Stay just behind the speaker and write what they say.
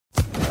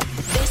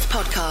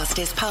podcast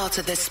is part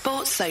of the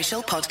Sports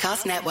Social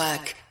Podcast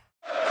Network.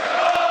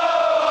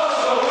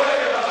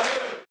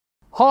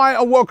 Hi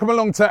and welcome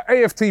along to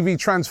AFTV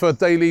Transfer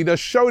Daily, the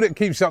show that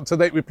keeps you up to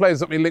date with players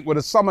that have been linked with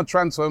a summer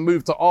transfer and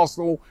move to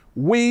Arsenal.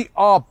 We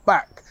are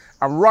back,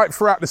 and right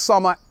throughout the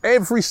summer,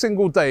 every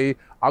single day,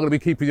 I'm going to be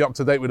keeping you up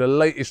to date with the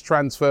latest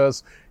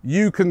transfers.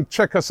 You can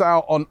check us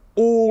out on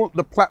all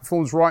the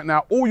platforms right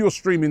now, all your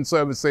streaming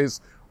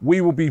services.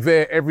 We will be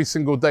there every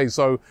single day.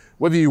 So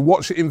whether you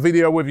watch it in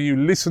video, whether you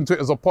listen to it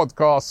as a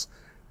podcast,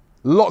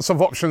 lots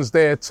of options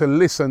there to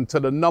listen to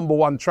the number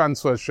one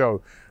transfer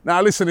show.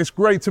 Now listen, it's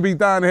great to be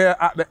down here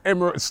at the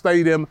Emirates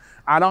Stadium,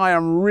 and I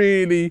am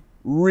really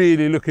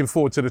looking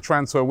forward to the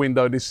transfer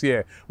window this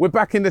year. We're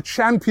back in the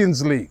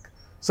Champions League,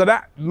 so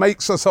that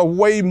makes us a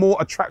way more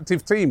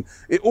attractive team.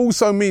 It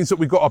also means that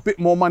we've got a bit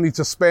more money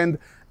to spend,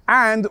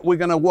 and we're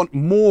going to want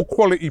more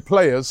quality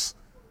players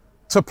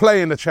to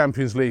play in the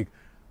Champions League.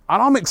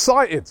 And I'm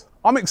excited.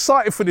 I'm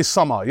excited for this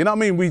summer. You know what I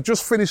mean? We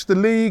just finished the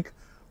league.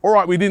 All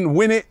right, we didn't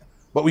win it,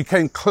 but we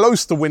came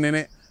close to winning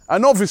it.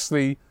 And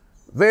obviously,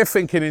 they're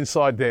thinking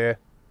inside there,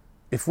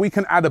 if we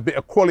can add a bit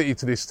of quality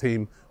to this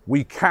team,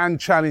 we can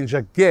challenge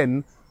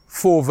again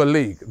for the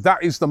league.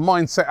 That is the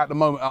mindset at the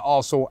moment at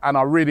Arsenal, and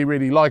I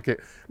really like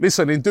it.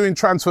 Listen, in doing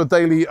Transfer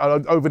Daily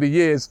over the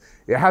years,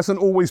 it hasn't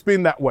always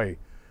been that way.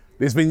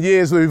 There's been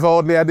years where we've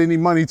hardly had any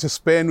money to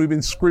spend. We've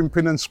been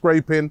scrimping and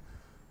scraping.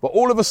 But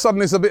all of a sudden,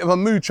 there's a bit of a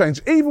mood change.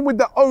 Even with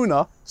the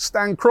owner,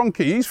 Stan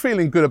Kroenke, he's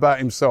feeling good about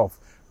himself.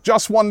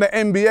 Just won the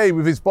NBA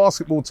with his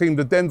basketball team,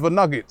 the Denver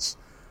Nuggets.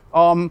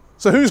 So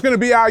who's going to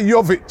be our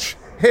Jovic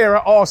here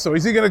at Arsenal?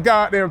 Is he going to go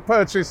out there and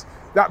purchase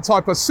that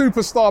type of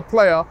superstar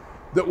player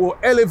that will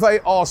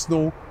elevate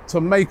Arsenal to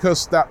make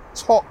us that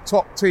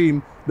top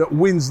team that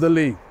wins the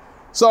league?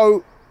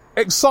 So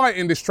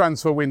exciting, this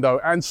transfer window.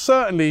 And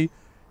certainly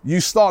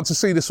you start to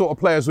see the sort of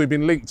players we've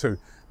been linked to.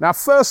 Now,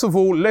 first of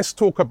all, let's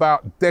talk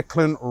about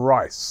Declan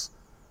Rice.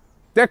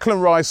 Declan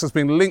Rice has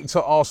been linked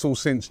to Arsenal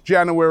since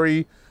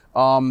January.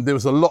 There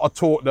was a lot of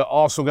talk that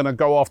Arsenal are going to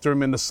go after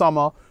him in the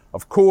summer.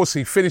 Of course,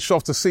 he finished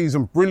off the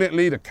season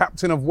brilliantly, the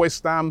captain of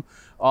West Ham,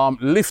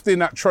 lifting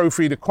that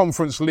trophy, the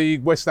Conference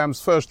League, West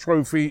Ham's first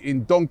trophy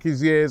in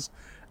donkey's years.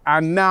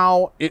 And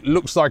now it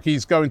looks like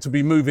he's going to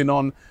be moving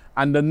on.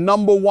 And the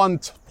number one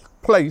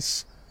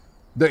place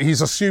that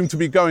he's assumed to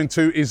be going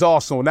to is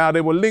Arsenal. Now,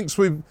 there were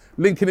linking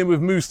him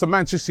with moves to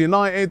Manchester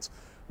United,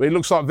 but it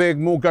looks like they're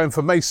more going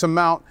for Mason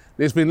Mount.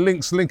 There's been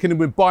links linking him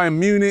with Bayern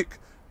Munich.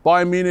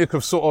 Bayern Munich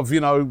have sort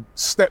of,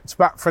 stepped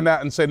back from that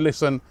and said,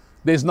 listen,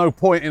 there's no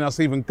point in us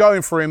even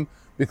going for him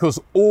because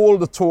all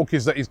the talk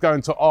is that he's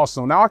going to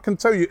Arsenal. Now, I can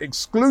tell you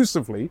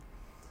exclusively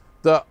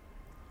that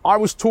I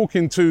was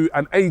talking to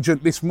an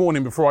agent this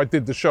morning before I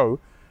did the show,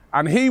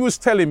 and he was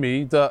telling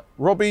me that,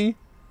 Robbie,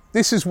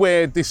 this is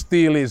where this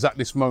deal is at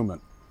this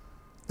moment.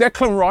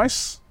 Declan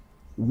Rice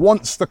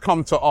wants to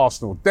come to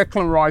Arsenal.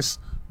 Declan Rice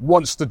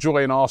wants to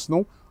join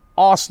Arsenal.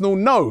 Arsenal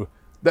know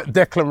that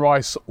Declan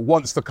Rice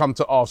wants to come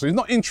to Arsenal. He's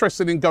not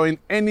interested in going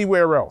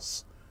anywhere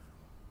else.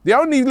 The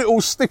only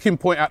little sticking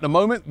point at the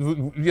moment,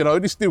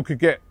 this deal could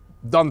get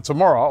done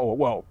tomorrow, or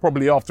well,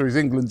 probably after his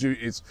England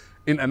duties,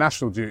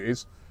 international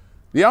duties.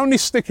 The only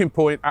sticking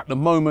point at the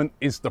moment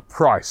is the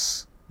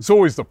price. It's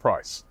always the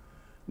price.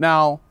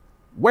 Now,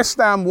 West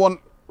Ham want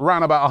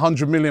around about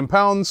 £100 million.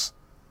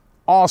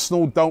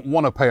 Arsenal don't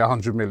want to pay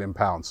 £100 million.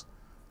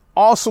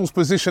 Arsenal's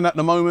position at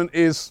the moment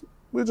is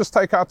we'll just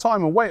take our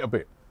time and wait a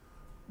bit.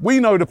 We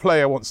know the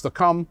player wants to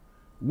come.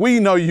 We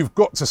know you've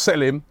got to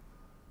sell him.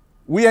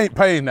 We ain't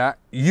paying that.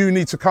 You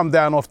need to come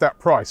down off that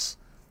price.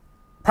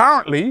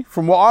 Apparently,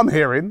 from what I'm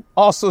hearing,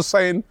 Arsenal's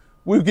saying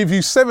we'll give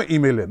you 70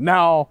 million.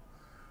 Now,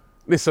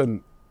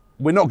 listen,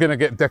 we're not going to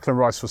get Declan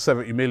Rice for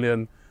 70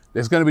 million.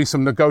 There's going to be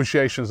some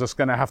negotiations that's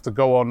going to have to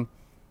go on.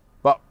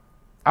 But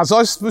as I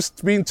was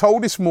being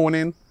told this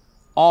morning,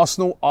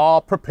 Arsenal are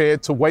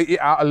prepared to wait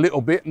it out a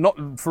little bit,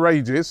 not for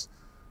ages,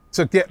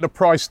 to get the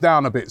price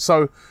down a bit.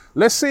 So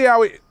let's see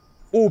how it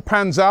all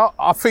pans out.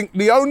 I think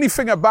the only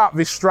thing about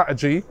this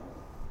strategy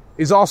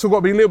is Arsenal got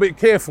to be a little bit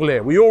careful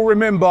here. We all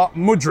remember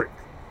Mudryk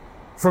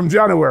from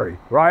January,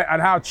 right?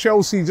 And how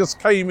Chelsea just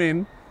came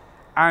in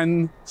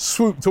and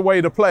swooped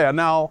away the player.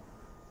 Now,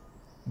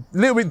 a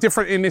little bit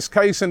different in this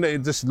case, and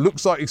it just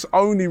looks like it's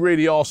only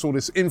really Arsenal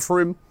that's in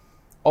for him.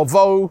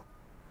 Although,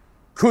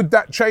 could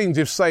that change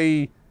if,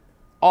 say,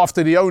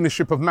 after the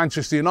ownership of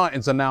Manchester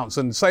United's announced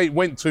and say it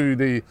went to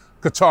the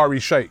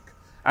Qatari Sheikh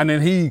and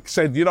then he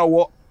said, you know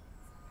what,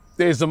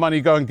 there's the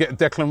money, go and get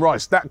Declan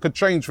Rice. That could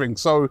change things.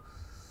 So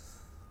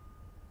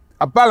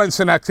a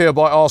balancing act here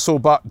by Arsenal,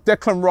 but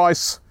Declan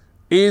Rice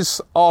is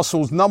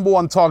Arsenal's number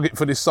one target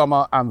for this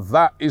summer, and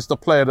that is the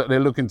player that they're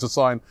looking to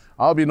sign.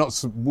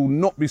 Will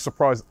not be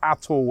surprised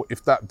at all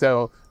if that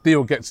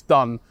deal gets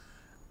done.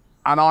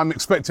 And I'm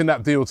expecting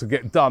that deal to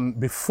get done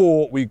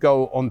before we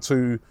go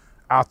onto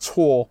our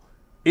tour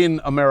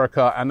in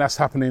America, and that's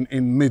happening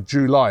in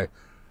mid-July.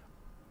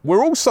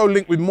 We're also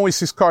linked with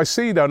Moises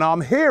Caicedo. Now,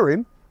 I'm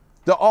hearing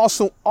that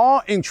Arsenal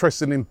are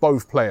interested in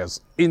both players,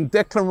 in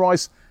Declan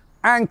Rice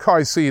and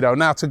Caicedo.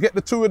 Now, to get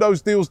the two of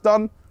those deals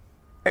done,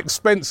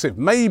 expensive.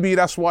 Maybe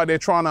that's why they're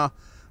trying to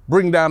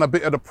bring down a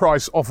bit of the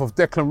price off of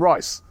Declan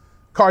Rice.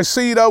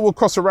 Caicedo will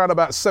cost around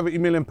about £70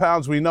 million.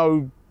 We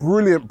know,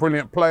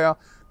 brilliant player,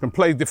 can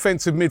play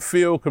defensive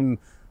midfield, can,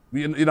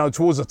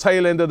 towards the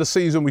tail end of the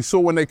season, we saw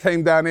when they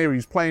came down here,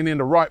 he's playing in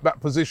the right back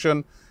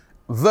position.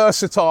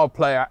 Versatile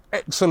player,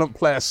 excellent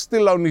player,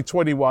 still only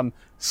 21.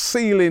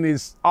 Ceiling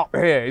is up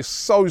here. It's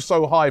so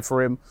high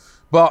for him,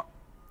 but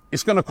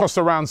it's going to cost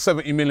around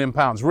 £70 million.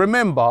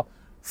 Remember,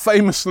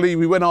 famously,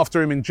 we went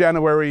after him in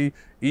January.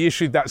 He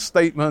issued that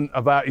statement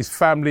about his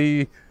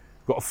family,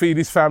 got to feed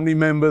his family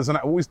members, and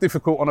that always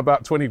difficult on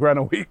about 20 grand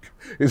a week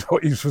is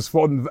what he's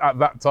responded at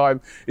that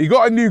time. He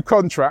got a new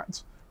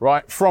contract,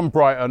 right, from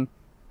Brighton,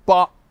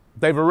 but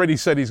they've already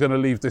said he's going to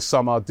leave this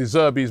summer. De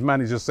Zerbi's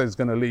manager says he's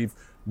going to leave.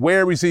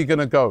 Where is he going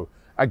to go?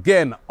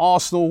 Again,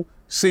 Arsenal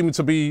seem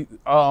to be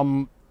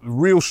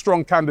real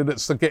strong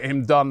candidates to get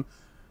him done.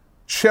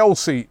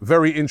 Chelsea,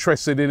 very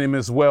interested in him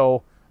as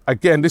well.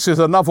 Again, this is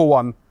another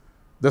one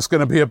that's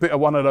going to be a bit of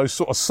one of those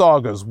sort of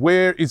sagas.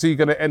 Where is he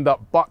going to end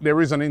up? But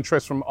there is an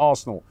interest from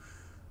Arsenal.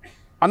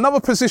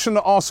 Another position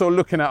that Arsenal are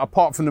looking at,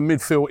 apart from the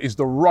midfield, is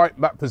the right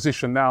back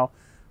position. Now,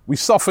 we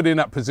suffered in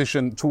that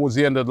position towards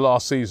the end of the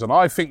last season.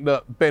 I think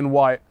that Ben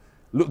White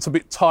looked a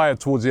bit tired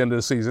towards the end of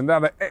the season. They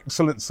had an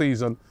excellent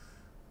season.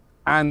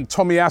 And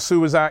Tomiyasu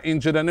was out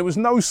injured, and there was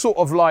no sort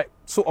of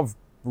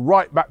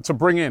right back to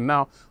bring in.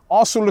 Now,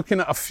 Arsenal looking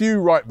at a few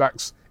right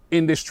backs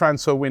in this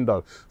transfer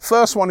window.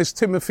 First one is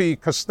Timothy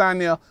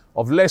Castagne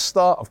of Leicester.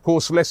 Of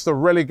course, Leicester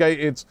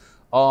relegated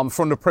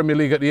from the Premier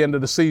League at the end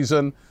of the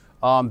season.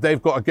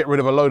 They've got to get rid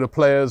of a load of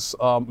players.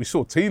 We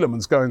saw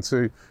Tielemans going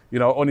to,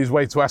 on his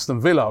way to Aston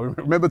Villa.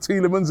 Remember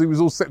Tielemans? He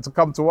was all set to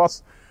come to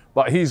us,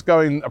 but he's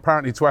going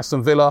apparently to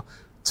Aston Villa.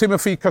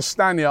 Timothy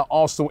Castagne,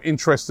 Arsenal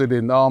interested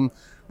in.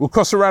 Will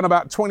cost around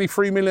about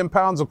 £23 million.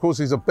 Of course,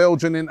 he's a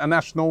Belgian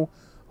international.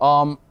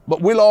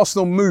 But will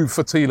Arsenal move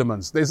for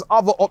Tielemans? There's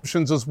other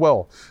options as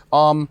well.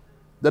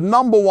 The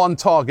number one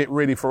target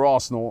really for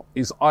Arsenal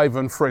is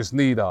Ivan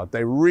Fresneda.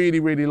 They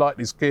really like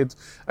this kid.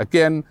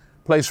 Again,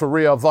 plays for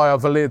Real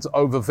Valladolid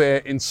over there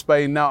in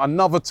Spain. Now,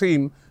 another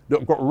team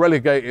that got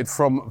relegated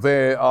from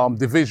their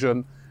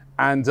division,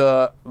 and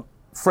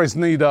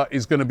Fresneda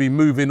is going to be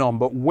moving on.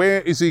 But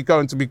where is he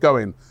going to be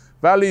going?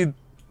 Valued,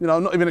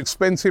 not even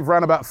expensive,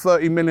 around about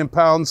 £30 million.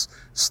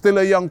 Still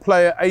a young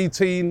player,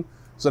 18.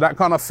 So that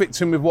kind of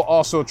fits in with what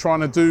Arsenal are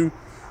trying to do.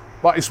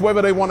 But it's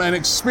whether they want an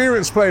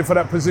experienced player for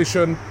that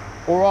position,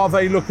 or are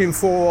they looking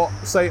for,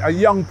 say, a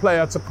young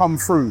player to come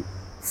through.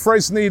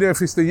 Fresneda,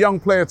 if it's the young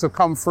player to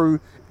come through,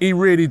 he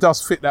really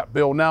does fit that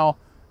bill. Now,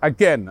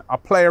 again, a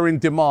player in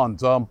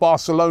demand.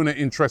 Barcelona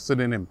interested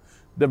in him.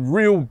 The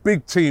real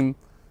big team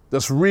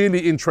that's really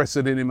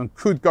interested in him and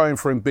could go in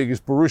for him big is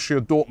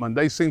Borussia Dortmund.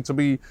 They seem to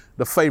be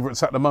the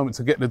favourites at the moment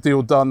to get the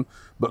deal done.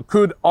 But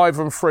could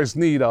Ivan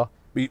Fresneda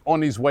be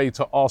on his way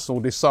to Arsenal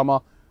this summer?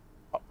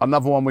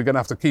 Another one we're going to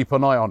have to keep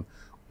an eye on.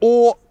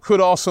 Or could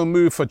Arsenal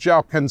move for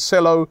João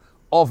Cancelo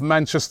of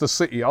Manchester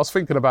City? I was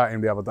thinking about him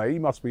the other day. He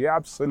must be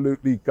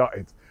absolutely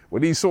gutted.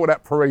 When he saw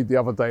that parade the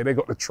other day, they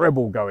got the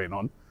treble going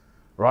on,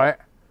 right?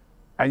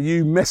 And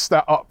you messed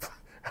that up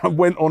and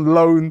went on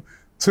loan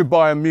to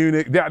Bayern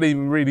Munich. That didn't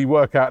even really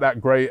work out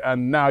that great.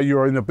 And now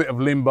you're in a bit of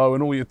limbo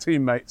and all your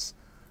teammates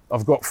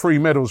have got 3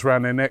 medals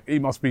around their neck. He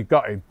must be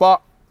gutted.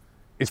 But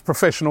it's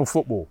professional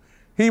football.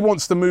 He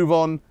wants to move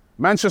on.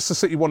 Manchester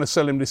City want to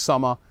sell him this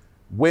summer.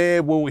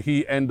 Where will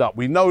he end up?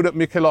 We know that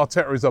Mikel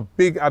Arteta is a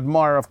big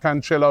admirer of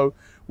Cancelo.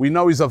 We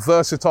know he's a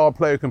versatile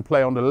player who can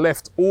play on the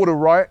left or the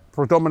right,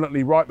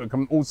 predominantly right, but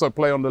can also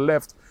play on the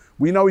left.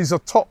 We know he's a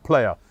top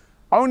player.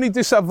 Only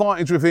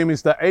disadvantage with him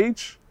is the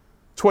age,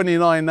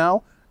 29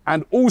 now,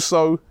 and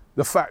also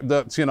the fact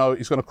that,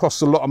 he's going to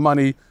cost a lot of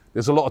money.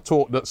 There's a lot of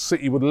talk that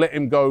City would let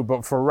him go,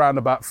 but for around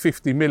about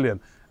 50 million.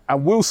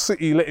 And will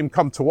City let him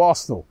come to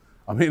Arsenal?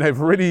 I mean, they've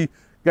already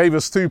gave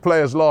us 2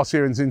 players last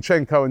year in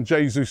Zinchenko and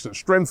Jesus that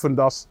strengthened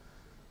us.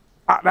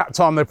 At that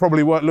time, they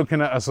probably weren't looking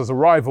at us as a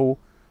rival.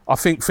 I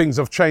think things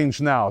have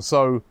changed now.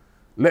 So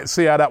let's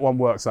see how that one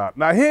works out.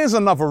 Now, here's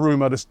another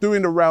rumour that's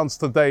doing the rounds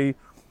today.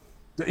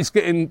 That it's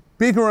getting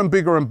bigger and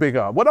bigger and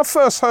bigger. When I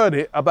first heard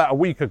it about a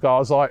week ago, I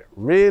was like,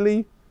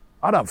 really?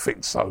 I don't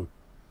think so.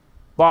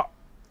 But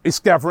it's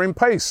gathering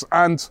pace.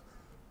 And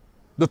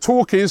the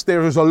talk is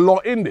there is a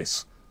lot in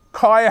this.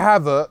 Kai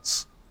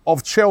Havertz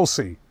of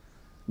Chelsea.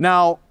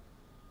 Now,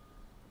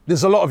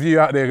 there's a lot of you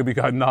out there going to be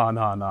going,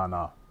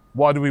 no.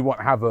 Why do we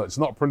want Havertz?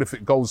 Not a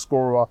prolific goal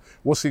scorer.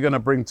 What's he going to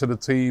bring to the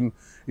team?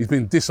 He's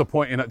been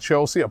disappointing at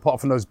Chelsea, apart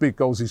from those big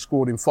goals he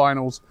scored in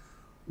finals.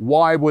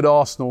 Why would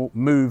Arsenal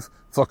move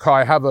for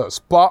Kai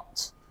Havertz?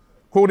 But,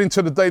 according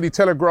to the Daily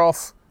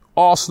Telegraph,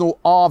 Arsenal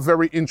are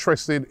very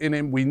interested in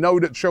him. We know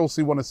that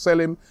Chelsea want to sell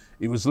him.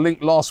 He was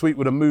linked last week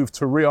with a move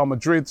to Real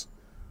Madrid.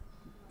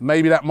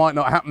 Maybe that might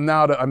not happen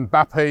now that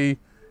Mbappe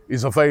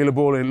is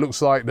available, and it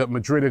looks like that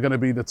Madrid are going to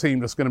be the team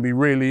that's going to be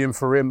really in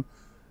for him.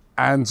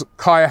 And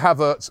Kai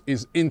Havertz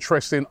is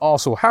interested in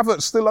Arsenal.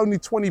 Havertz still only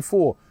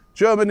 24.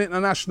 German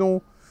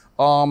international,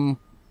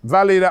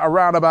 valued at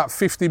around about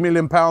 £50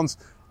 million.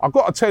 I've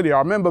got to tell you, I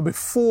remember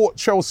before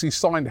Chelsea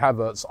signed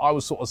Havertz, I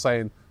was sort of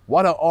saying,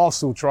 why don't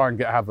Arsenal try and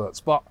get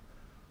Havertz? But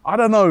I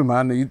don't know,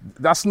 man.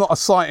 That's not a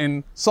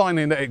signing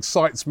that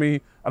excites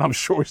me, and I'm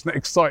sure it's not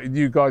exciting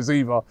you guys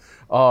either.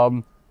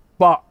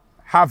 But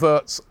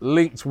Havertz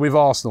linked with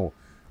Arsenal.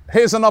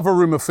 Here's another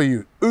rumour for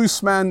you.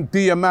 Ousmane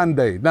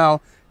Diomande.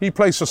 Now, he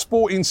plays for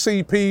Sporting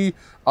CP,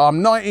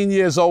 19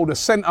 years old, a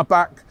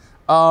centre-back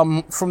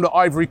from the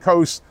Ivory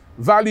Coast,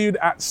 valued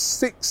at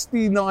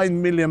 £69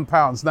 million.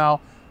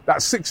 Now, that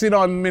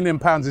 £69 million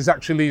is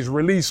actually his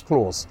release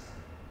clause.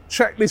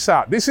 Check this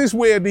out. This is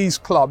where these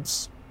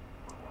clubs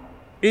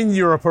in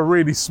Europe are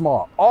really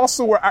smart.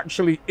 Arsenal were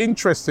actually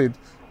interested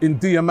in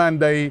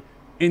Diomande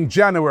in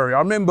January. I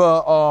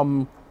remember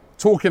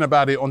talking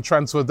about it on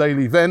Transfer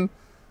Daily then.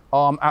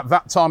 At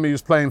that time, he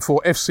was playing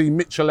for FC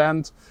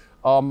Midtjylland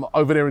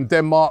over there in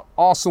Denmark.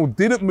 Arsenal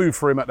didn't move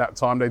for him at that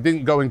time. They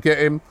didn't go and get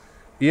him.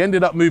 He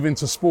ended up moving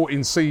to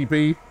Sporting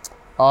CP,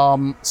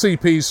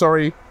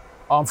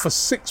 for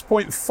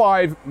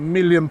 £6.5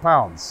 million.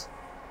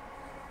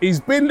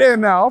 He's been there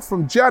now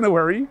from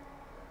January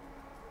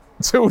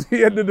till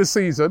the end of the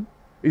season.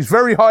 He's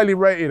very highly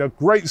rated, a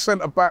great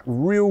centre-back,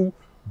 real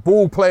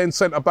ball-playing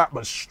centre-back,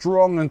 but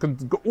strong and can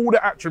got all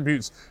the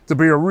attributes to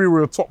be a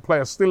real top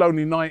player. Still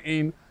only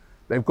 19.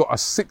 They've got a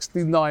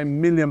 £69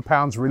 million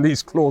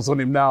release clause on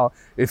him now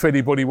if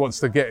anybody wants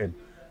to get him.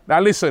 Now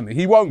listen,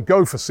 he won't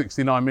go for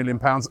 £69 million.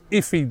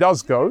 If he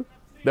does go,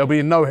 there'll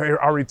be no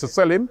hurry to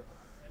sell him.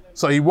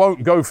 So he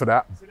won't go for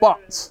that.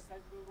 But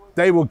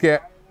they will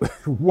get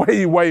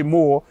way, way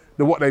more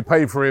than what they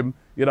paid for him.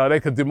 You know, they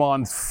could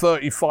demand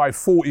 35,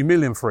 40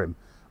 million for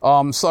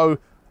him. So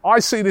I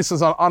see this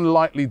as an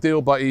unlikely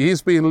deal, but he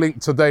is being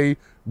linked today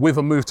with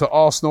a move to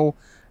Arsenal.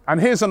 And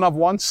here's another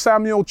one,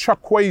 Samuel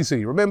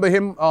Chukwueze. Remember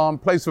him?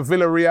 Plays for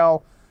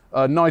Villarreal,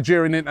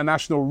 Nigerian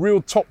international,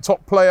 real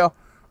top player.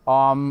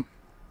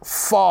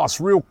 Fast,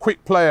 real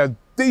quick player.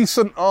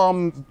 Decent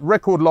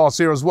record last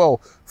year as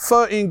well.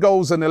 13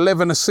 goals and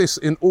 11 assists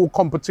in all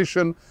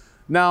competition.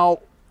 Now,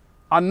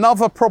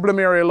 another problem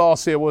area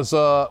last year was,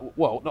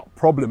 not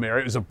problem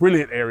area, it was a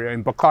brilliant area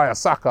in Bukayo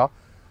Saka.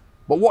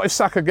 But what if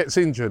Saka gets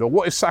injured? Or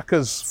what if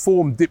Saka's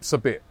form dips a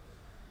bit?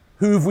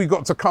 Who have we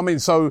got to come in?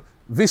 So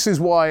this is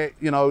why,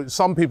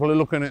 some people are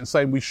looking at it and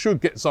saying we should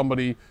get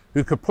somebody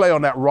who could play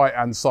on that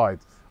right-hand side.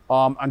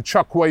 And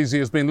Chukwueze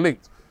has been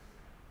linked.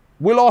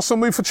 Will Arsenal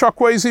move for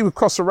Chukwueze? It would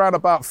cost around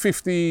about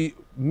 £50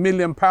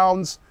 million.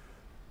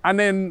 And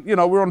then,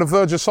 we're on the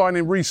verge of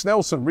signing Reece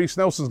Nelson. Reece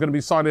Nelson's going to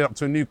be signing up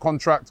to a new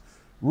contract.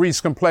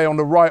 Reece can play on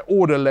the right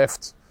or the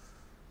left.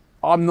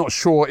 I'm not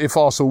sure if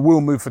Arsenal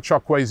will move for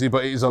Chukwueze,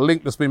 but it is a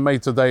link that's been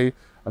made today,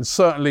 and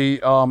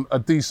certainly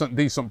a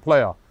decent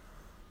player.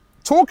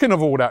 Talking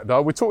of all that,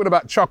 though, we're talking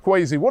about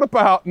Chukwueze. What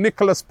about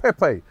Nicolas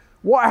Pepe?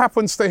 What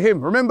happens to him?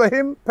 Remember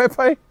him,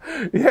 Pepe?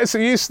 Yes,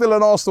 he is still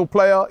an Arsenal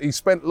player. He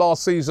spent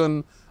last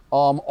season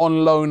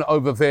on loan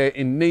over there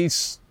in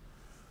Nice.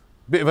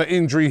 Bit of an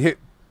injury hit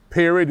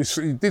period.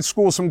 He did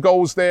score some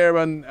goals there,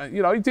 and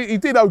he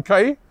did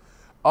okay.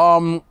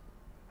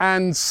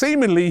 And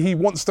seemingly he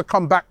wants to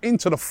come back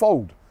into the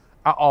fold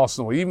at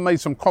Arsenal. He even made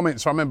some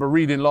comments I remember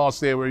reading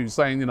last year where he was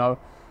saying, I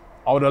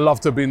would have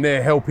loved to have been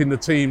there helping the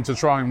team to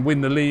try and win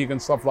the league and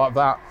stuff like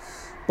that.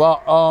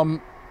 But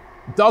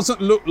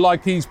doesn't look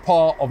like he's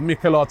part of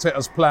Mikel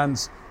Arteta's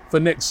plans for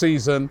next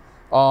season.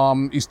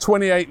 He's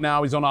 28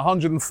 now. He's on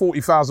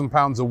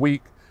 £140,000 a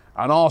week.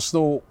 And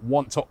Arsenal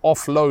want to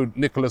offload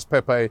Nicolas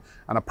Pepe.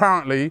 And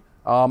apparently,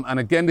 and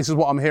again, this is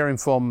what I'm hearing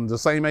from the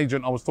same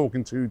agent I was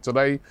talking to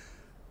today,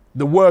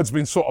 the word's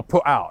been sort of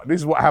put out.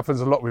 This is what happens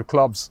a lot with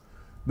clubs.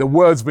 The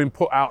word's been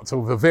put out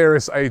to the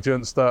various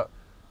agents that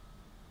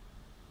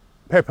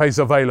Pepe's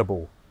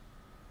available.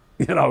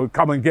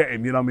 Come and get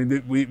him.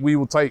 We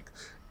will take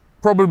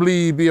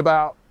probably be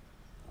about,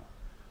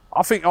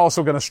 I think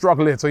Arsenal are going to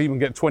struggle here to even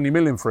get 20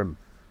 million for him.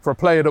 For a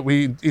player that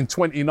in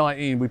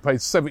 2019, we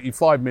paid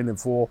 75 million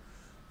for.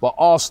 But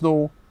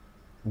Arsenal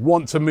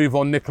want to move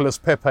on Nicolas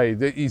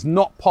Pepe. He's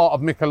not part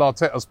of Mikel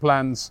Arteta's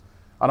plans.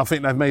 And I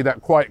think they've made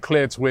that quite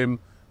clear to him.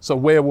 So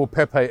where will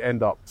Pepe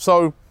end up?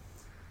 So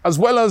as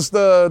well as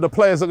the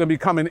players that are going to be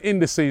coming in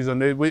this season,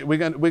 we're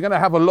going to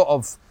have a lot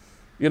of,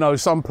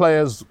 some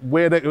players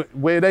where they're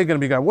going to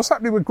be going. What's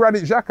happening with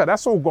Granit Xhaka?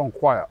 That's all gone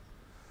quiet.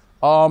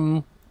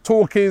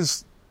 Talk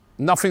is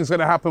nothing's going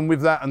to happen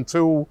with that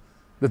until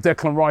the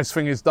Declan Rice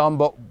thing is done.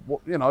 But,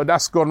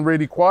 that's gone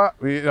really quiet.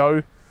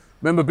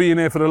 Remember being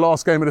there for the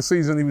last game of the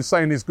season, he was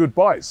saying his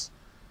goodbyes.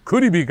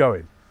 Could he be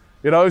going?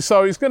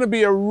 So it's going to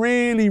be a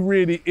really,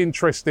 really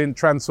interesting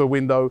transfer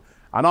window.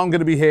 And I'm going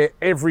to be here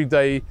every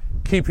day,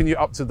 keeping you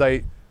up to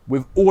date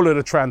with all of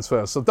the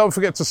transfers. So don't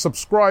forget to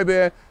subscribe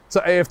here to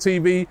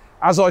AFTV.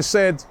 As I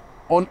said,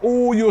 on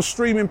all your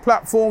streaming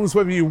platforms,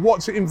 whether you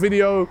watch it in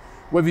video,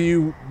 whether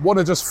you want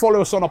to just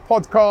follow us on a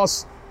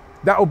podcast,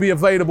 that will be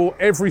available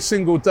every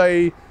single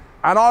day.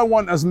 And I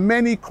want as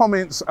many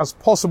comments as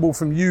possible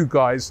from you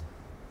guys.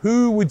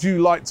 Who would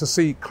you like to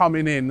see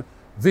coming in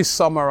this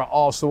summer at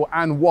Arsenal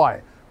and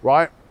why,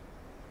 right?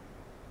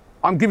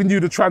 I'm giving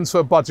you the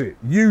transfer budget.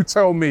 You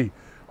tell me.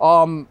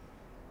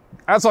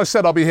 As I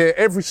said, I'll be here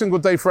every single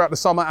day throughout the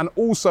summer, and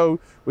also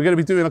we're going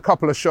to be doing a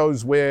couple of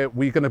shows where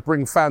we're going to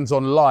bring fans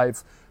on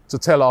live to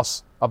tell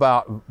us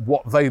about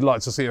what they'd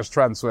like to see us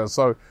transfer.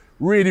 So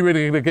really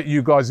going to get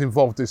you guys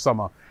involved this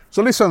summer.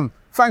 So listen,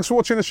 thanks for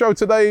watching the show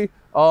today.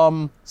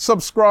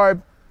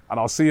 Subscribe, and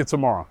I'll see you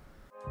tomorrow.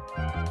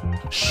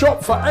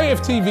 Shop for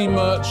AFTV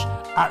merch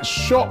at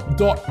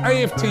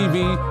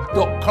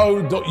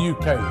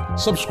shop.aftv.co.uk.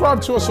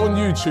 Subscribe to us on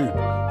YouTube.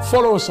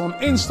 Follow us on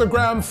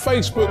Instagram,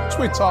 Facebook,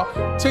 Twitter,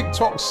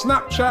 TikTok,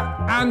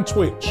 Snapchat, and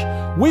Twitch.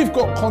 We've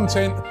got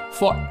content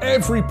for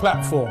every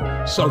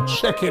platform, so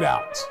check it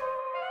out.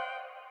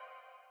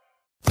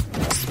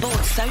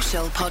 Sports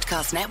Social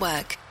Podcast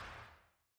Network.